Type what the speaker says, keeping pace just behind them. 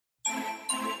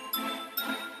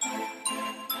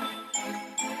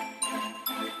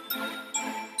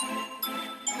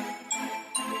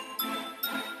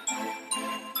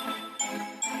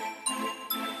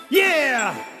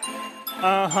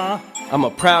I'm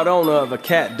a proud owner of a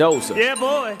cat dozer. Yeah,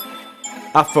 boy.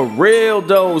 I for real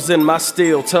doze in my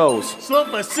steel toes.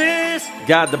 Slope assist.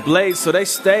 Got the blades so they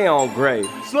stay on grade.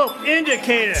 Slope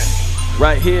indicator.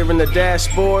 Right here in the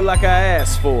dashboard like I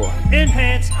asked for.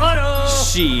 Enhanced auto.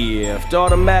 Shift,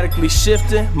 automatically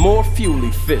shifting, more fuel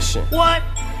efficient. What?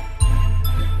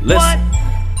 Listen. What?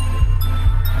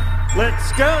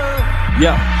 Let's go.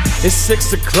 Yo, it's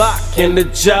 6 o'clock and the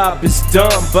job is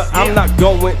done, but I'm not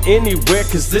going anywhere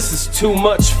cause this is too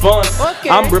much fun. Okay.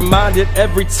 I'm reminded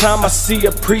every time I see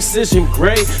a precision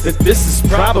grade that this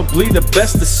is probably the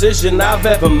best decision I've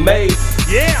ever made.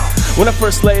 Yeah. When I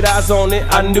first laid eyes on it,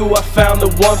 I knew I found the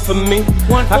one for me.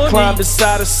 I climbed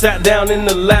inside and sat down in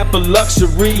the lap of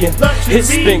luxury, and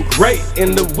it's been great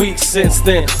in the weeks since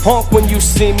then. Honk when you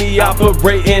see me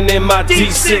operating in my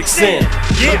D6N.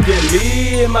 Look at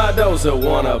me in my dozer,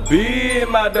 wanna be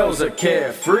in my dozer,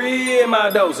 carefree in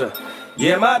my dozer.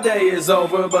 Yeah, my day is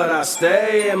over, but I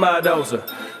stay in my dozer,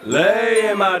 lay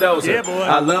in my dozer. Yeah, boy.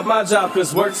 I love my job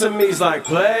cause work to me's like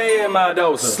play in my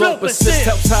dozer. Slope assist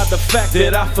helps hide the fact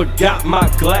that I forgot my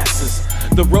glasses.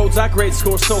 The roads I grade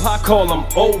score so high, call them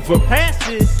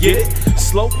overpasses. Get it?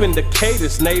 Slope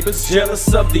indicators, neighbors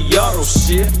jealous of the auto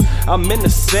shift. I'm in the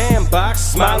sandbox,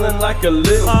 smiling like a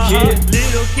little kid.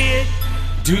 Little kid.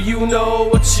 Do you know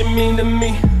what you mean to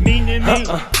me? Mean to me.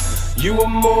 You are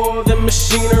more than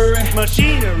machinery.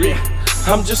 Machinery. Yeah.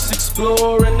 I'm just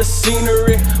exploring the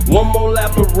scenery. One more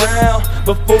lap around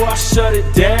before I shut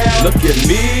it down. Look at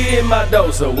me in my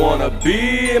dozer, wanna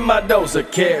be in my dozer,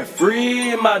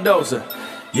 carefree in my dozer.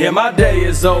 Yeah, my day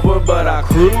is over, but I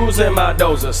cruise in my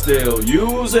dozer, still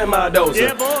using my dozer.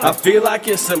 Yeah, boy. I feel like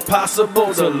it's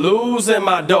impossible to lose in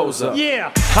my dozer.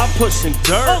 Yeah. I'm pushing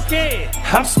dirt. Okay.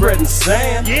 I'm spreading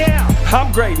sand. Yeah.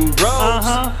 I'm grading roads.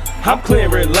 I'm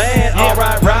clearing land. Yeah.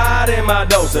 Alright, ride in my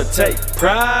dozer, take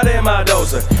pride in my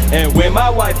dozer. And when my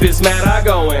wife is mad, I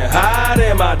go and hide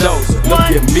in my dozer.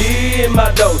 What? Look at me in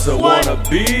my dozer, What? wanna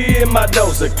be in my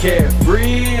dozer,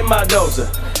 carefree in my dozer.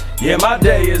 Yeah, my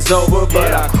day is over,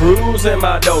 but I cruise in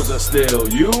my dozer, still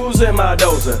using my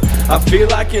dozer. I feel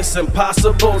like it's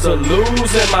impossible to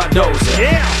lose in my dozer.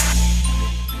 Yeah.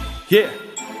 Yeah,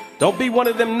 don't be one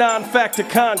of them non-factor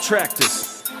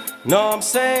contractors. Know what I'm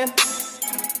saying?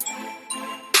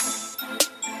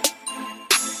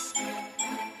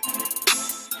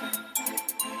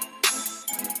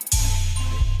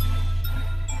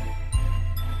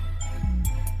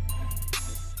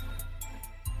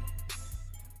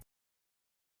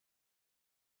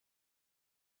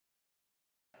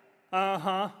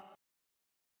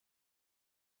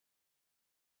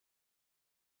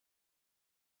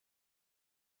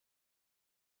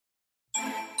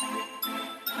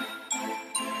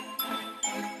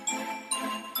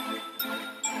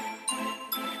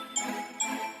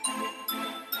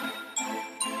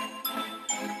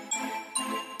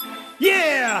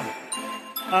 Yeah.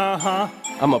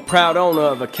 I'm a proud owner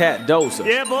of a cat dozer.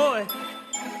 Yeah, boy.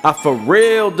 I for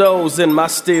real doze in my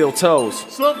steel toes.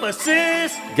 Slope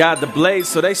assist. Got the blades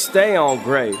so they stay on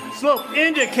grade. Slope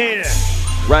indicator.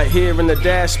 Right here in the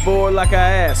dashboard like I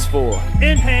asked for.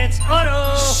 Enhanced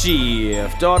auto.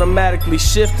 Shift, automatically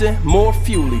shifting, more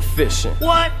fuel efficient.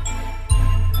 What?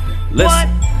 Listen.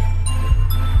 What?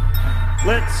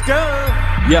 Let's go.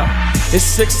 Yo, it's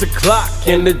 6 o'clock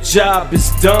and the job is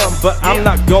done, but I'm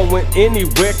not going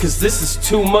anywhere cause this is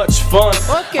too much fun.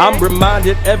 Okay. I'm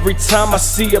reminded every time I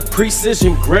see a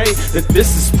precision grade that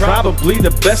this is probably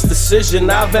the best decision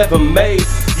I've ever made.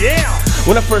 Yeah.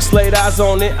 When I first laid eyes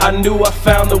on it, I knew I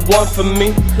found the one for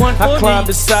me. I climbed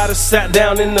inside and sat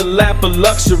down in the lap of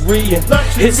luxury, and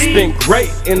it's been great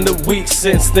in the weeks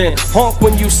since then. Honk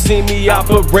when you see me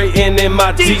operating in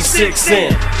my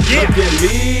D6N. Look at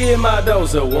me in my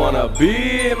dozer, wanna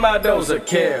be in my dozer,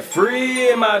 carefree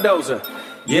in my dozer.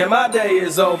 Yeah, my day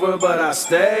is over, but I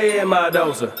stay in my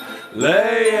dozer,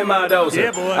 lay in my dozer.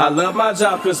 Yeah, boy. I love my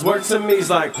job cause work to me's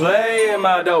like play in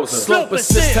my dozer. Slope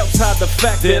assist helps hide the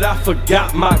fact that I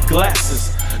forgot my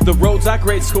glasses. The roads I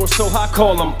grade score so high,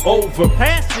 call them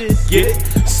overpasses. Get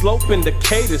it? Slope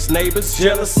indicators, neighbors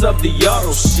jealous of the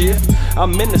auto shift.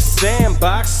 I'm in the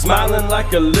sandbox, smiling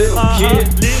like a little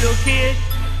kid. Little kid.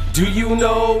 Do you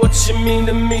know what you mean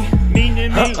to me? Mean to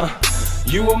me.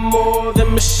 You are more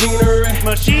than machinery.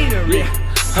 Machinery. Yeah.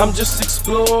 I'm just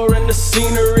exploring the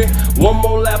scenery. One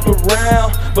more lap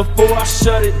around before I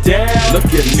shut it down. Look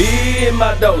at me in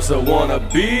my dozer, wanna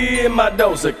be in my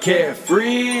dozer,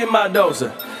 carefree in my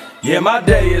dozer. Yeah, my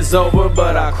day is over,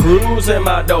 but I cruise in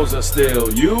my Dozer,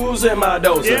 still using my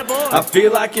Dozer. Yeah, boy. I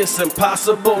feel like it's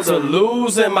impossible to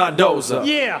lose in my Dozer.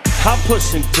 Yeah. I'm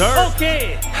pushing dirt.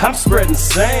 Okay. I'm spreading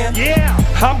sand. Yeah.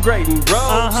 I'm grading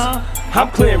roads. I'm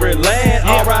clearing land.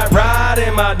 Yeah. Alright, ride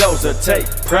in my Dozer. Take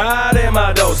pride in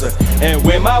my Dozer. And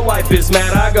when my wife is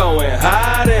mad, I go and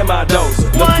hide in my Dozer.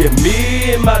 What? Look at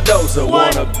me in my Dozer.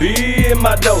 What? Wanna be in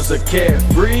my Dozer.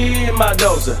 Carefree in my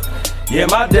Dozer. Yeah,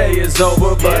 my day is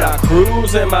over, but I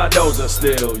cruise in my Dozer,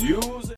 still use